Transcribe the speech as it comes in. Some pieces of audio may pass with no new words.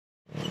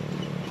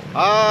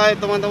Hai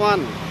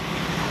teman-teman,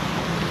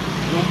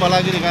 jumpa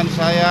lagi dengan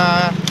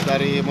saya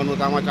dari Menu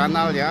Utama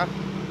Channel ya.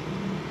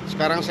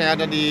 Sekarang saya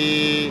ada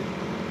di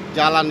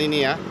jalan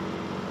ini ya.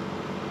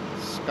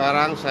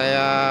 Sekarang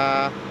saya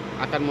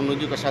akan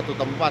menuju ke satu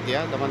tempat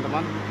ya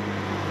teman-teman,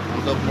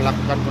 untuk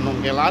melakukan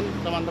penunggelan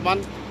teman-teman.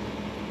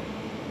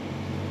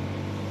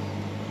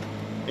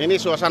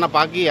 Ini suasana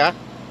pagi ya,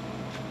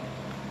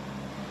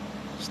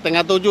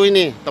 6:30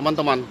 ini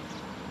teman-teman.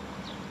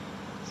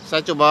 Saya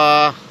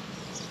coba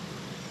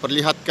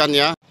perlihatkan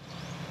ya.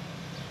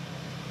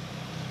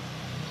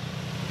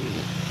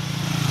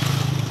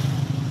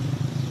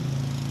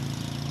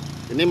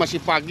 Ini masih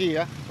pagi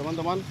ya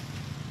teman-teman.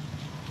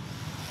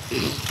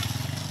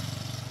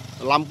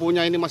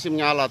 Lampunya ini masih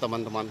menyala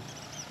teman-teman,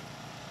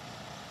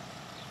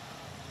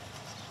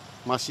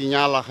 masih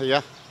nyala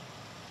ya.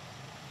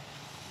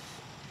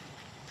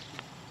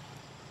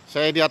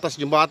 Saya di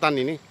atas jembatan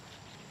ini,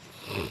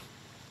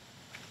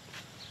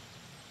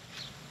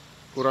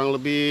 kurang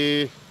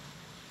lebih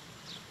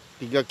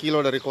 3 kilo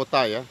dari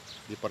kota ya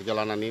di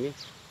perjalanan ini.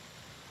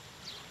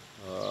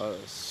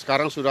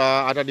 Sekarang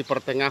sudah ada di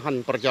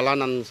pertengahan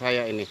perjalanan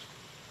saya ini.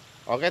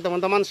 Oke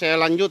teman-teman, saya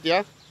lanjut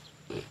ya.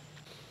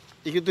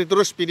 Ikuti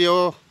terus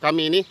video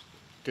kami ini,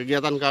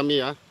 kegiatan kami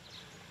ya.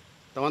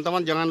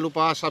 Teman-teman jangan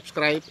lupa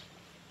subscribe.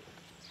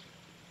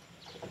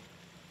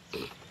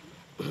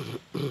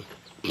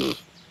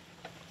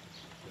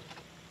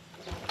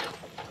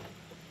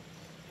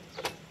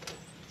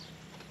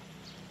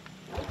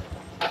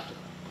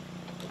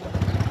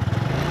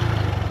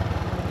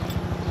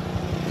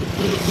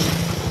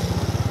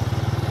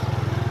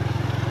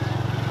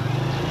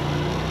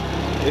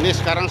 Ini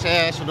sekarang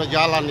saya sudah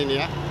jalan ini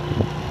ya.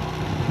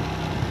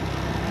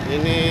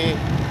 Ini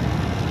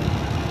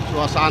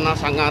suasana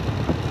sangat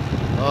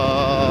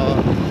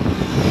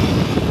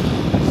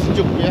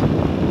sejuk ya.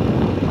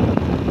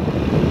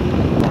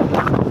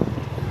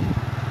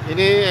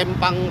 Ini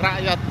empang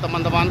rakyat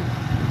teman-teman.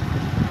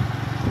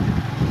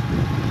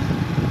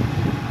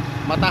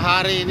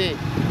 Matahari ini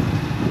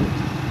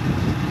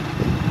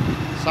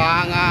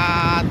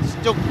sangat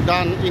sejuk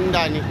dan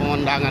indah ini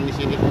pemandangan di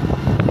sini.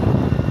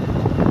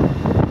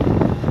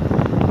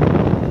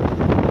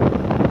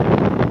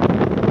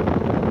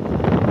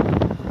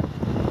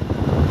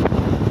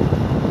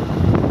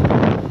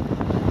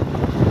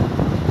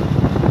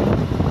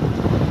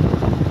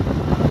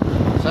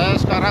 Saya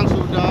sekarang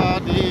sudah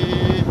di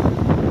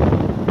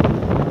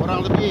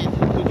kurang lebih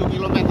 7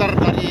 km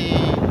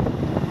dari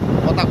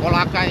kota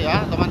Kolakai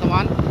ya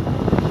teman-teman.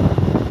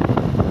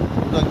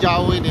 Udah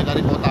jauh ini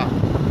dari kota.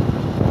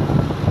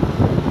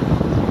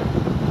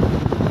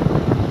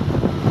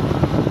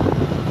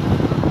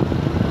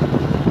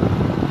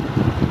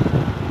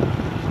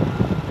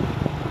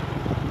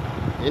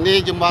 Ini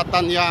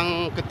jembatan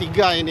yang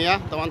ketiga ini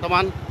ya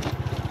teman-teman.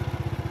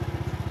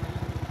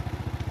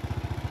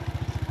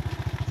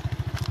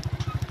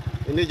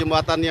 Ini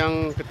jembatan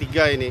yang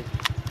ketiga ini.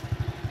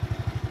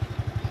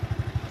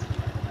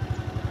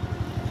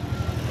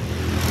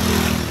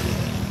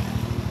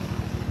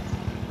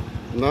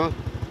 Nah,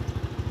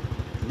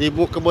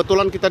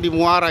 kebetulan kita di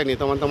muara ini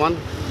teman-teman.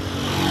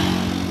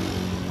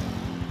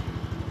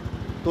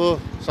 Tuh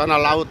sana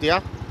laut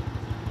ya,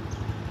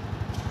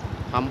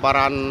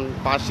 hamparan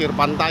pasir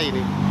pantai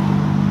ini.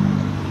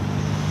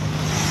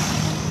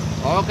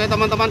 Oke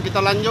teman-teman,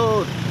 kita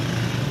lanjut.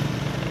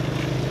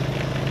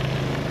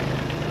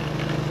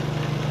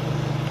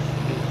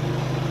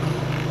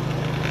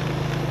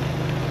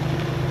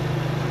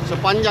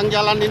 Sepanjang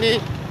jalan ini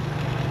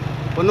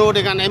penuh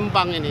dengan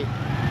empang ini,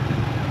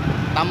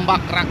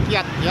 tambak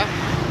rakyat ya.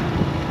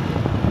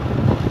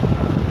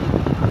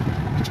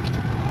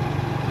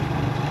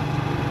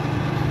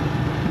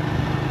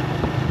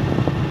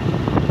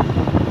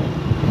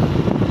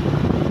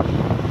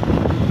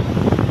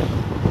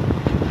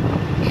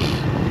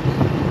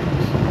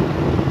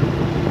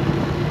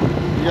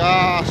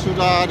 Ya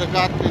sudah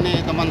dekat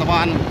ini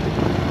teman-teman.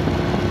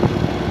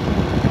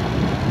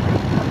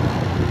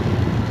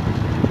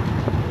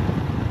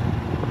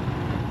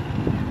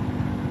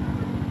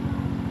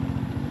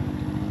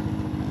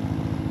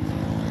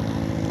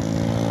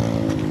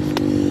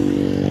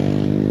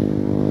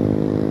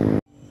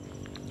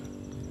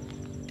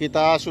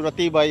 Kita sudah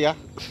tiba ya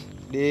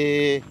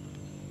di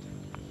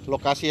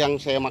lokasi yang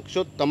saya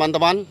maksud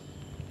teman-teman.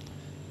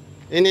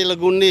 Ini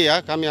Legundi ya,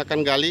 kami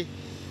akan gali.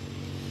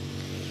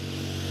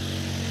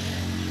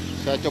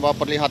 Saya coba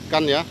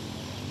perlihatkan ya,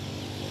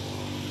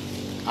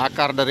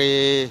 akar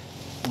dari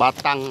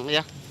batang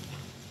ya,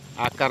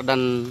 akar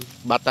dan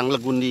batang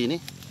Legundi ini.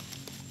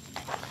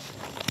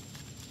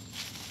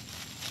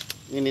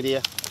 Ini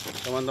dia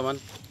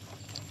teman-teman.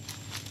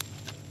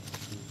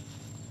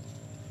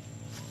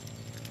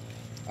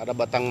 Ada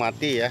batang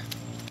mati ya.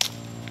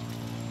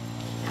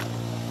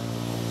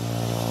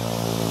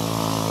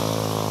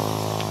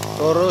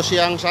 Terus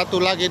yang satu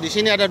lagi di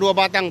sini ada 2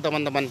 batang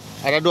teman-teman.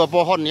 Ada 2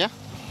 pohon ya.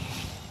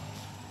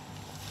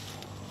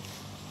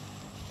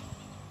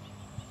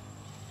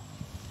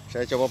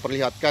 Saya coba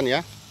perlihatkan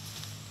ya.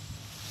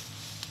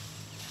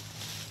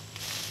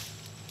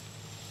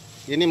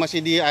 Ini masih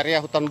di area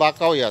hutan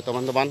bakau ya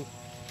teman-teman.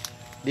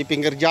 Di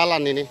pinggir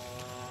jalan ini.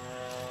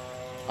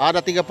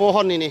 Ada 3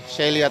 pohon ini,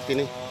 saya lihat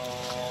ini. 3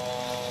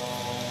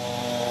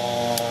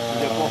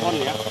 pohon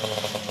ya.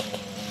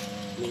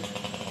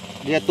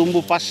 Dia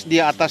tumbuh pas di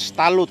atas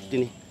talut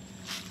ini,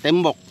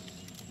 tembok.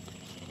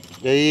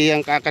 Jadi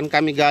yang akan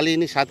kami gali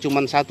ini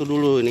cuman satu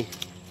dulu ini.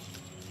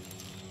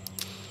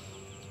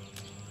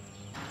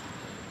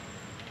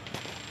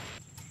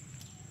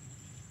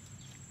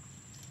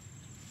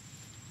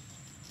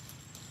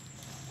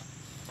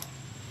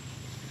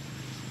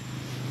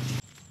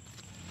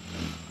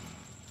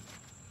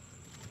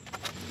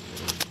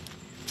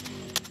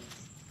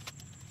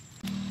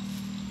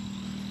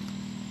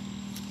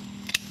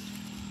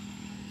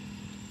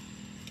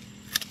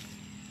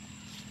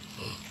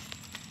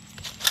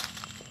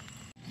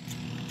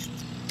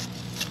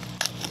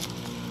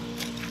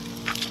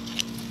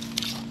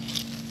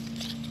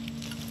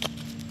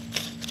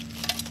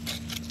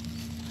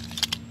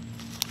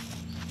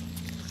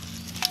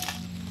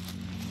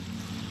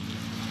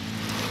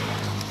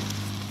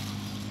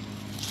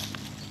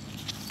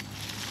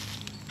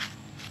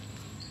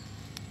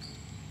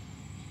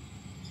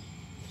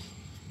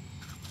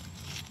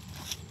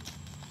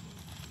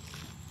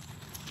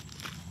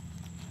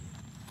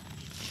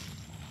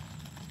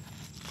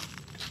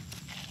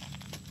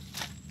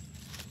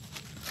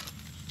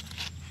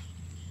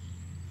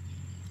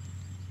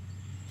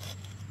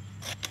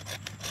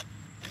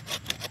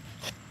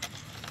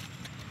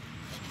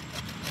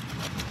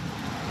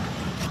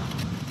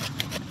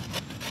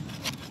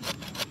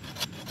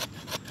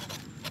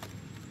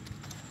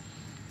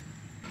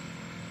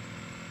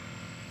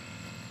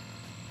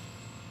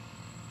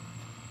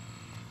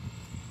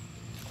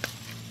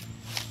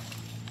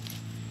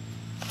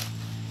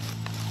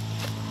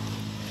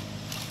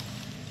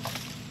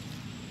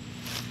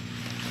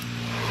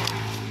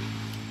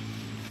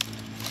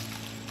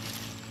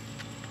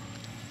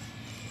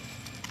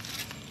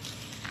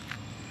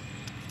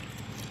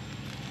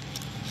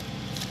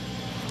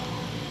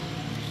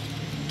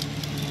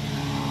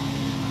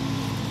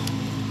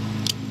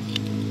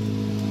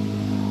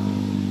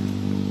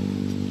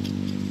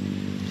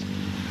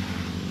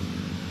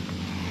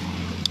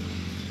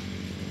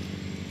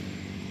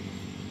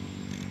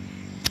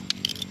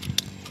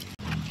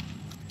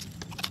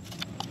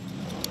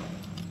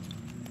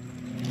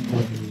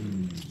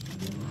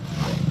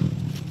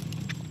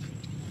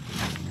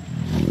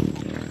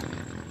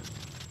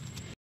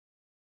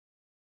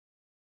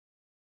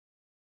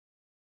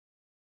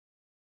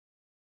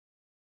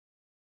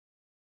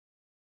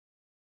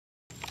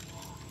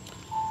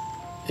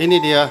 Ini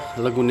dia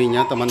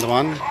legundinya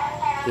teman-teman,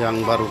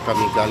 yang baru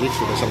kami gali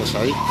sudah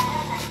selesai.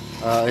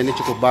 Ini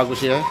cukup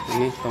bagus ya,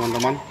 ini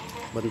teman-teman,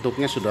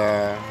 bentuknya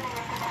sudah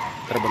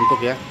terbentuk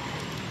ya.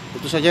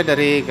 Itu saja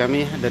dari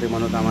kami, dari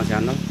Manutama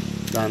Channel,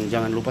 dan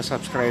jangan lupa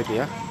subscribe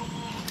ya,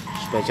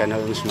 supaya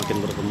channel ini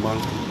semakin berkembang.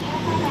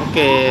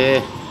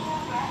 Oke.